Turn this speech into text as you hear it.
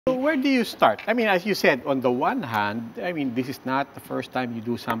where do you start? I mean, as you said, on the one hand, I mean, this is not the first time you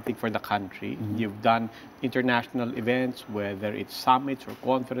do something for the country. You've done international events, whether it's summits or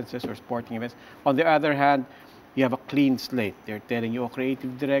conferences or sporting events. On the other hand, you have a clean slate. They're telling you,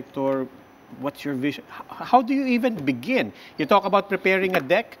 creative director, what's your vision? How do you even begin? You talk about preparing a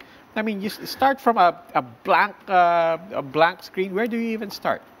deck. I mean, you start from a blank screen. Where do you even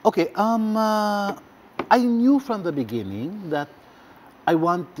start? Okay, I knew from the beginning that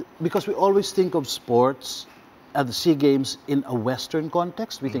because we always think of sports at the SEA Games in a Western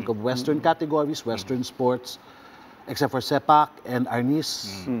context. We think of Western categories, Western sports, except for Sepak and Arnis.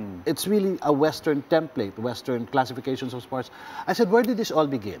 It's really a Western template, Western classifications of sports. I said, where did this all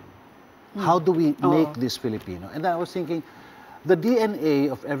begin? How do we make this Filipino? And then I was thinking, the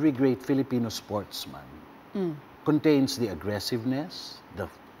DNA of every great Filipino sportsman contains the aggressiveness, the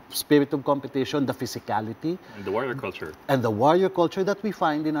spirit of competition, the physicality. And the warrior culture. And the warrior culture that we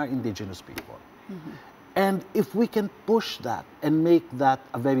find in our indigenous people. And if we can push that and make that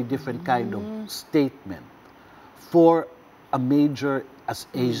a very different kind of statement for a major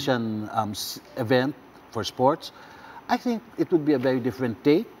Asian event for sports, I think it would be a very different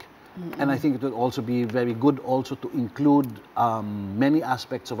take. And I think it would also be very good also to include many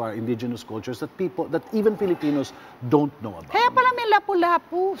aspects of our indigenous cultures that even Filipinos don't know about. Kaya pala may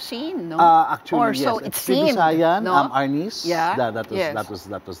lapu-lapu scene, no? Actually, or yes. so it seemed. Visayan, no? Arnis. Yeah.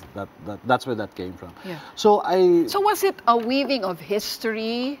 That's where that came from. Yeah. So was it a weaving of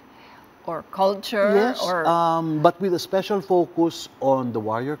history or culture? Yes, or but with a special focus on the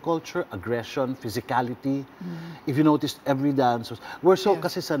warrior culture, aggression, physicality. If you noticed, every dance we're so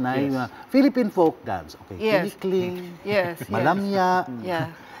kasi sanay Philippine folk dance. Okay, kinikling, malamya.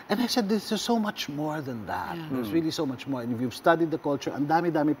 And I said, there's so much more than that. There's really so much more. And if you've studied the culture, ang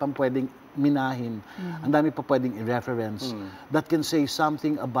dami-dami pang pwedeng minahin, ang dami pa pwedeng i-reference that can say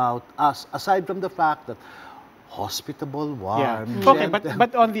something about us, aside from the fact that hospitable, warm, Okay,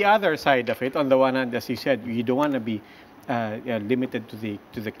 but on the other side of it, on the one hand, as you said, you don't want to be limited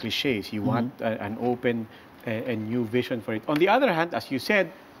to the cliches. You want an open a new vision for it. On the other hand, as you said,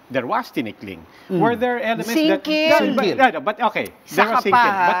 there was tinikling. Were there elements but okay, there was sinking.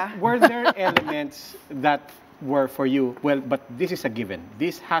 But were there elements that were for you, well, but this is a given.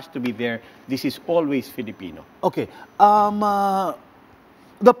 This has to be there. This is always Filipino. Okay.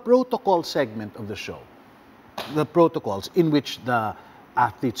 The protocol segment of the show. The protocols in which the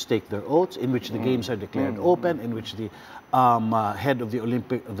athletes take their oaths, in which the games are declared open, in which the head of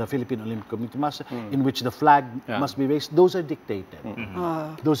the Philippine Olympic Committee in which the flag must be raised, those are dictated.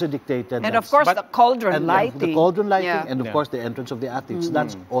 Those are dictated. And of course, the cauldron lighting. The cauldron lighting, and of course, the entrance of the athletes.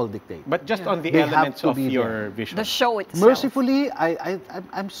 That's all dictated. But just on the elements of your vision. The show itself. Mercifully,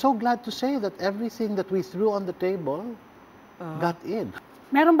 I'm so glad to say that everything that we threw on the table got in.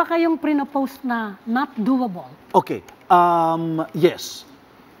 Meron ba kayong pre-post na not doable? Okay. Yes.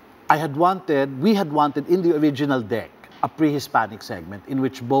 We had wanted in the original deck a pre-Hispanic segment in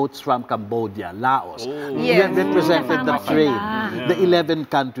which boats from Cambodia, Laos, represented the trade. The 11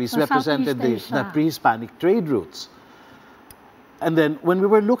 countries represented the pre-Hispanic trade routes. And then when we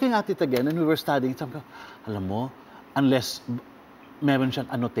were looking at it again and we were studying, sabi ko, alam mo, unless meron siyang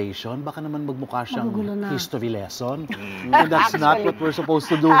annotation, baka naman magmukha siyang history lesson. And that's not what we're supposed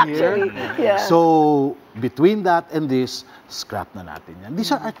to do here. So, between that and this, scrap na natin yan.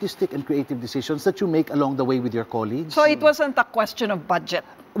 These are artistic and creative decisions that you make along the way with your colleagues. So, it wasn't a question of budget?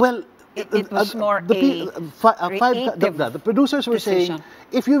 Well, it was more the producers were saying,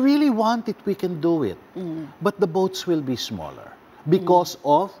 if you really want it, we can do it. But the boats will be smaller because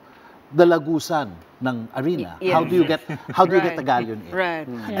of the lagusan ng arena. How do you get the galleon in? Right.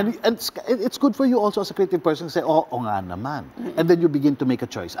 And it's good for you also as a creative person to say, oh nga naman. And then you begin to make a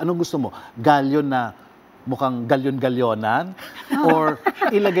choice. Anong gusto mo? Galleon na mukhang galyon-galyonan? Or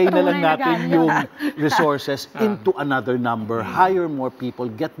ilagay na lang natin yung resources into another number, hire more people,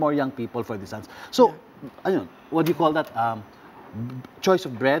 get more young people for this dance. So, what do you call that? Choice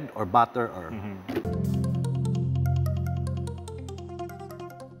of bread or butter or...